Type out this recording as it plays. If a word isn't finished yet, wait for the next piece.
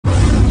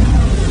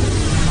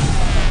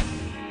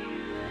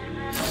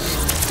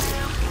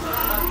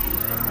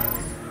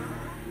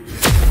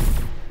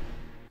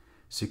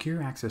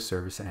Secure Access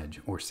Service Edge,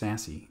 or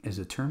SASE, is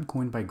a term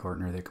coined by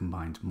Gartner that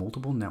combines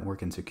multiple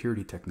network and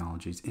security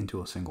technologies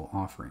into a single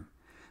offering.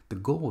 The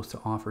goal is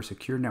to offer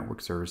secure network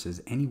services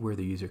anywhere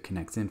the user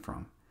connects in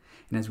from.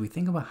 And as we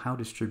think about how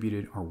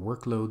distributed our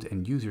workloads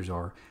and users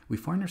are, we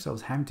find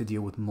ourselves having to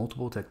deal with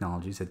multiple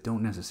technologies that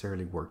don't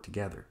necessarily work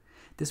together.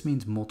 This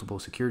means multiple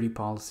security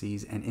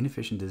policies and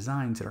inefficient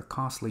designs that are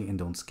costly and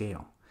don't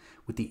scale.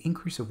 With the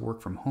increase of work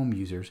from home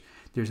users,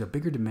 there's a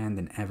bigger demand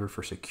than ever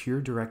for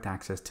secure direct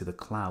access to the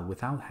cloud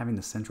without having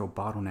the central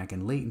bottleneck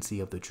and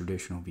latency of the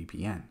traditional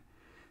VPN.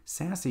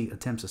 SASE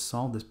attempts to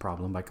solve this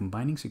problem by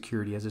combining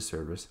security as a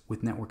service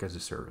with network as a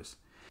service.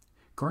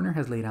 Gartner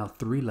has laid out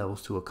 3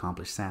 levels to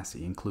accomplish SASE,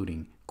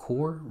 including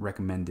Core,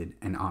 Recommended,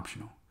 and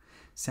Optional.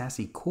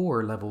 SASE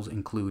Core levels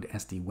include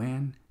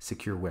SD-WAN,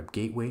 Secure Web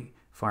Gateway,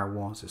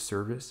 Firewall as a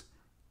Service,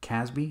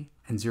 CASB,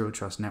 and Zero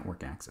Trust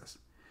Network Access.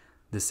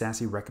 The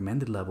SASE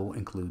Recommended level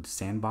includes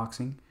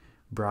sandboxing,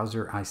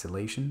 browser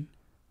isolation,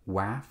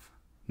 WAF,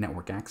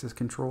 network access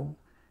control,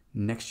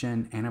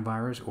 next-gen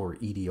antivirus or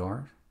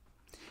EDR,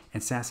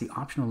 and SASE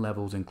Optional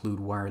levels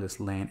include wireless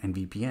LAN and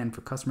VPN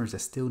for customers that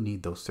still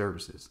need those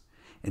services.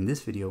 In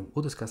this video,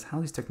 we'll discuss how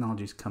these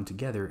technologies come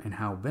together and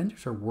how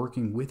vendors are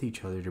working with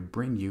each other to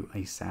bring you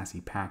a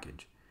SASE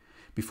package.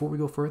 Before we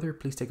go further,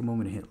 please take a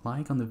moment to hit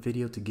like on the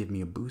video to give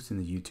me a boost in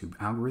the YouTube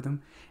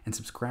algorithm, and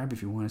subscribe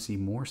if you want to see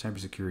more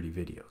cybersecurity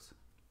videos.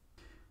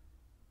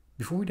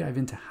 Before we dive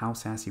into how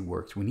SASE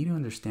works, we need to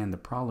understand the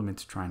problem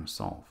it's trying to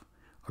solve.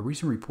 A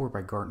recent report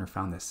by Gartner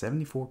found that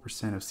 74%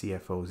 of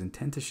CFOs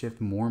intend to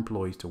shift more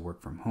employees to work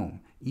from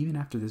home, even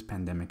after this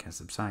pandemic has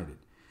subsided.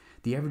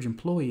 The average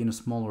employee in a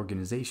small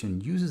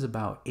organization uses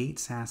about 8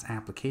 SaaS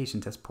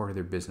applications as part of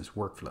their business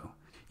workflow.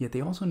 Yet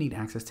they also need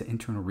access to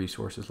internal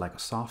resources like a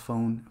soft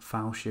phone,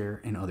 file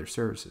share, and other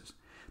services.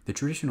 The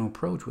traditional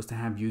approach was to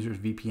have users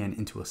VPN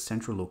into a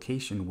central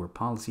location where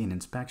policy and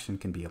inspection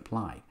can be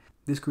applied.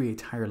 This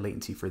creates higher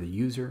latency for the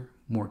user,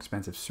 more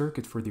expensive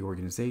circuits for the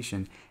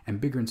organization, and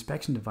bigger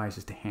inspection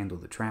devices to handle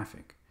the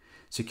traffic.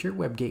 Secure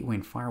Web Gateway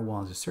and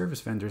Firewall as a Service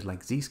vendors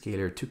like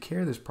Zscaler took care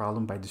of this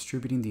problem by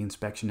distributing the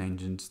inspection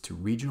engines to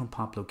regional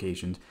POP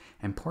locations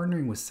and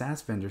partnering with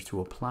SaaS vendors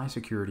to apply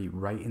security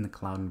right in the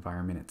cloud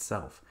environment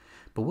itself.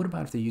 But what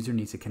about if the user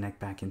needs to connect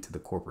back into the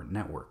corporate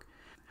network?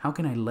 How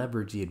can I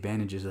leverage the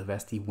advantages of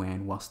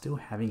SD-WAN while still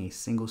having a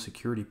single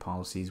security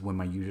policies when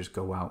my users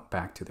go out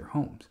back to their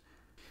homes?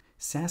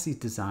 SASE is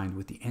designed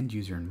with the end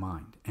user in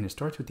mind, and it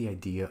starts with the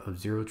idea of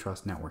Zero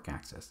Trust Network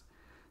Access.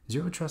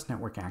 Zero Trust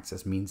Network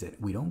Access means that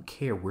we don't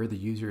care where the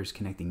user is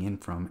connecting in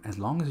from as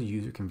long as the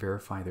user can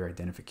verify their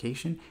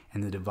identification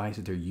and the device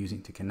that they're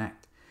using to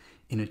connect.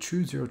 In a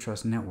true Zero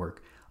Trust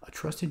network, a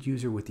trusted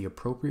user with the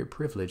appropriate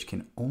privilege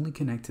can only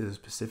connect to the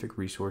specific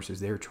resources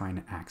they are trying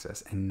to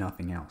access and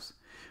nothing else.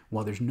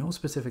 While there's no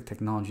specific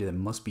technology that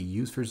must be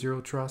used for Zero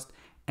Trust,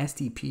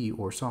 SDP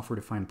or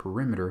Software-Defined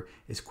Perimeter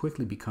is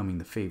quickly becoming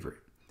the favorite.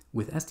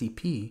 With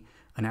SDP,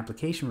 an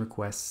application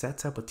request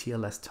sets up a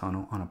TLS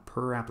tunnel on a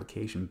per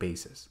application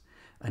basis.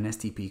 An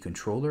SDP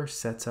controller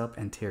sets up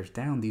and tears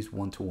down these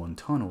one-to-one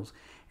tunnels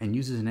and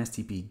uses an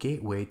SDP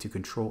gateway to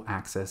control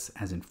access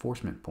as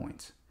enforcement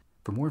points.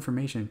 For more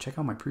information, check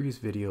out my previous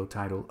video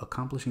titled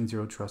Accomplishing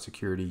Zero Trust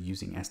Security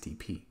Using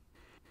SDP.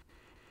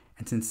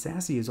 And since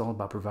SASE is all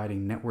about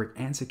providing network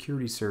and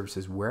security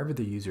services wherever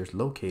the user is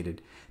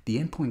located,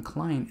 the endpoint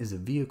client is a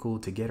vehicle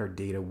to get our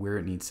data where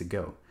it needs to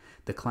go.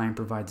 The client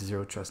provides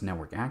Zero Trust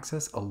network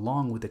access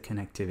along with the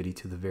connectivity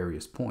to the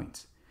various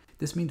points.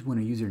 This means when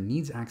a user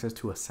needs access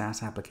to a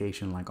SaaS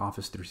application like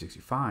Office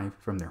 365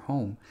 from their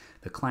home,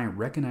 the client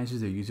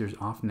recognizes their user's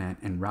off-net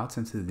and routes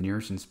them to the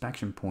nearest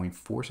inspection point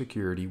for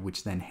security,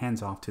 which then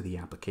hands off to the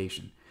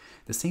application.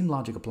 The same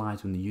logic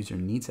applies when the user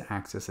needs to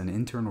access an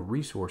internal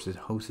resources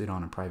hosted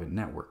on a private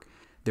network.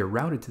 They're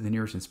routed to the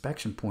nearest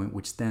inspection point,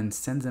 which then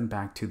sends them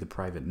back to the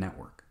private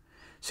network.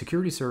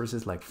 Security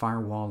services like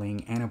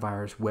firewalling,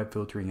 antivirus, web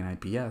filtering, and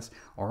IPS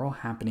are all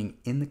happening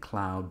in the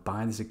cloud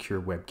by the Secure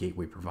Web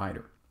Gateway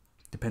provider.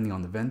 Depending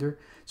on the vendor,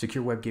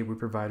 Secure Web Gateway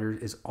provider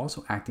is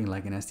also acting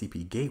like an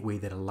SDP gateway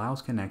that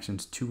allows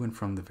connections to and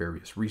from the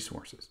various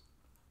resources.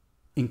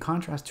 In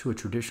contrast to a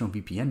traditional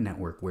VPN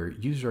network where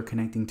users are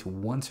connecting to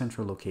one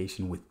central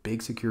location with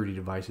big security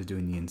devices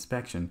doing the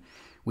inspection,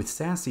 with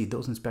SASE,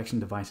 those inspection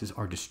devices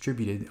are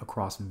distributed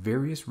across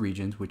various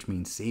regions, which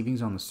means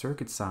savings on the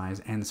circuit size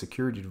and the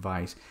security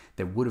device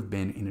that would have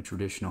been in a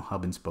traditional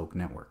hub and spoke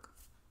network.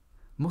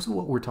 Most of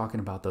what we're talking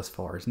about thus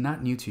far is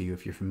not new to you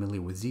if you're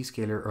familiar with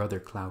Zscaler or other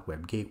cloud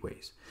web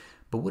gateways.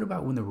 But what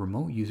about when the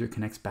remote user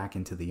connects back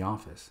into the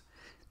office?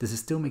 Does it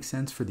still make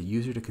sense for the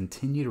user to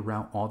continue to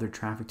route all their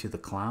traffic to the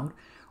cloud,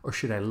 or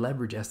should I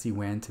leverage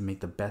SD-WAN to make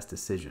the best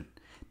decision?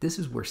 This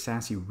is where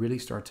SASE really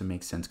starts to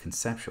make sense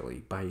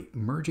conceptually by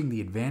merging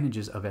the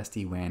advantages of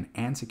SD-WAN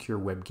and Secure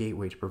Web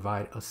Gateway to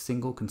provide a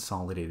single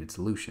consolidated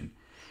solution.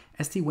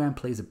 SD-WAN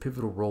plays a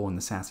pivotal role in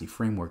the SASE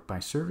framework by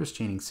service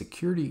chaining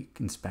security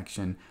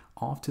inspection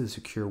off to the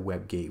Secure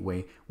Web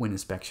Gateway when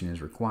inspection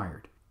is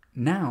required.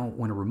 Now,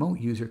 when a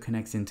remote user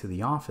connects into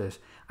the office,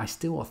 I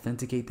still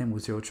authenticate them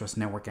with Zero Trust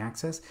Network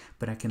Access,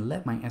 but I can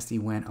let my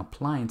SD-WAN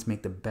appliance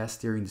make the best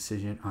steering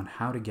decision on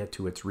how to get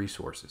to its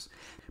resources.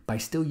 By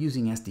still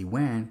using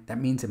SD-WAN, that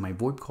means that my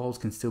VoIP calls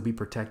can still be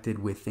protected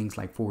with things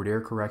like forward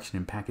error correction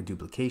and packet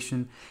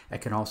duplication. I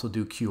can also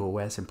do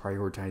QoS and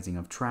prioritizing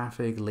of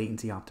traffic,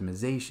 latency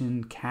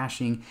optimization,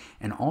 caching,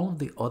 and all of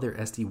the other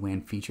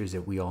SD-WAN features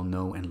that we all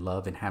know and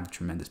love and have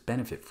tremendous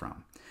benefit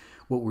from.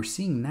 What we're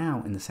seeing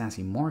now in the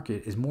SASE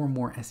market is more and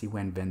more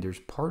SD-WAN vendors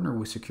partner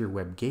with secure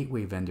web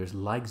gateway vendors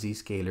like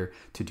Zscaler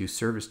to do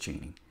service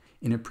chaining.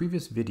 In a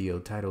previous video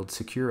titled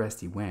Secure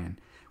SD-WAN,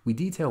 we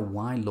detail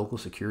why local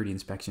security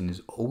inspection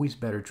is always a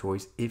better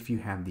choice if you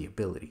have the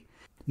ability.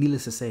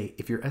 Needless to say,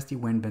 if your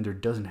SD-WAN vendor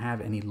doesn't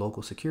have any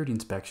local security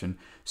inspection,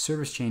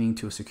 service chaining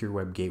to a secure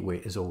web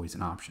gateway is always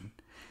an option.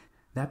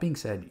 That being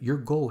said, your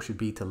goal should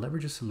be to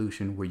leverage a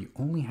solution where you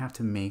only have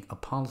to make a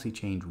policy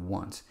change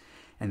once,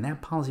 and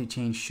that policy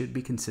change should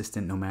be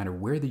consistent no matter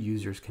where the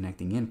user is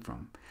connecting in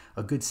from.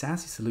 A good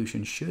SASE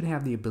solution should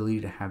have the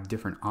ability to have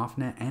different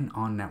off-net and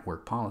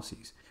on-network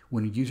policies.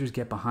 When users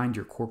get behind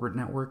your corporate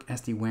network,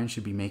 SD-WAN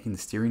should be making the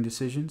steering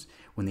decisions.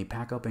 When they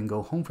pack up and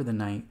go home for the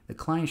night, the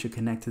client should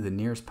connect to the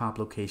nearest POP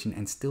location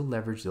and still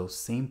leverage those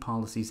same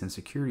policies and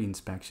security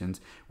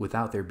inspections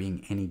without there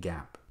being any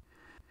gap.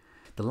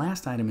 The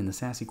last item in the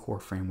SASE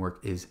Core framework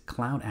is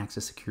Cloud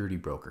Access Security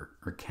Broker,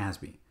 or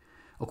CASB.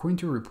 According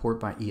to a report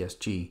by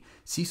ESG,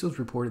 CISOs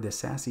reported that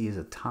SASE is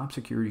a top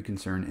security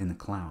concern in the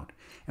cloud.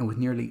 And with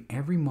nearly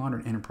every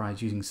modern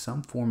enterprise using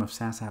some form of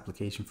SaaS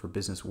application for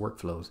business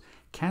workflows,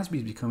 CASB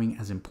is becoming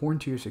as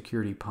important to your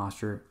security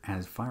posture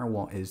as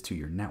firewall is to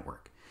your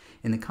network.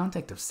 In the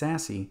context of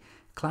SASE,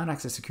 Cloud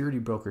Access Security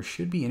Broker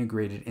should be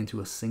integrated into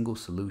a single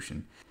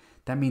solution.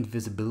 That means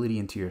visibility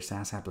into your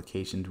SaaS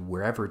applications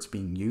wherever it's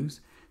being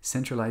used,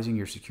 centralizing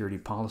your security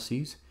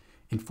policies,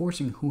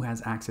 enforcing who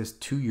has access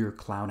to your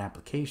cloud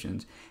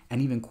applications, and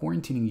even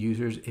quarantining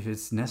users if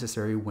it's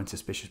necessary when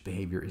suspicious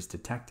behavior is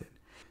detected.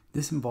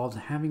 This involves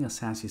having a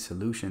SASE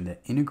solution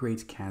that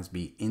integrates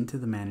CASB into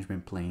the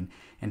management plane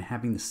and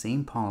having the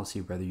same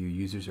policy whether your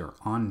users are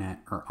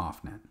on-net or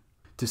off-net.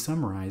 To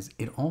summarize,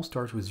 it all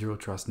starts with Zero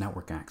Trust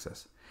Network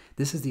Access.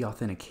 This is the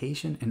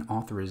authentication and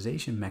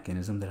authorization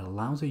mechanism that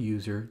allows a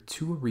user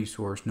to a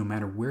resource no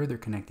matter where they're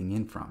connecting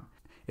in from.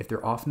 If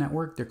they're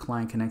off-network, their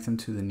client connects them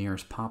to the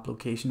nearest POP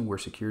location where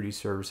security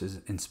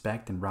services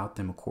inspect and route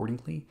them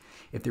accordingly.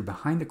 If they're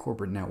behind the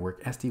corporate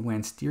network,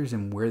 SD-WAN steers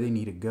them where they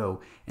need to go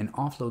and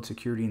offloads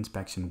security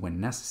inspection when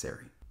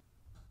necessary.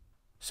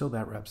 So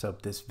that wraps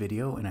up this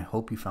video, and I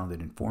hope you found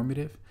it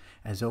informative.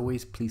 As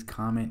always, please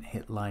comment,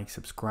 hit like,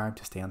 subscribe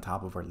to stay on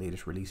top of our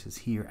latest releases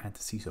here at the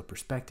CISO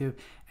Perspective,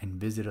 and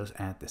visit us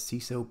at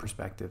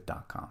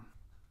thecisoperspective.com.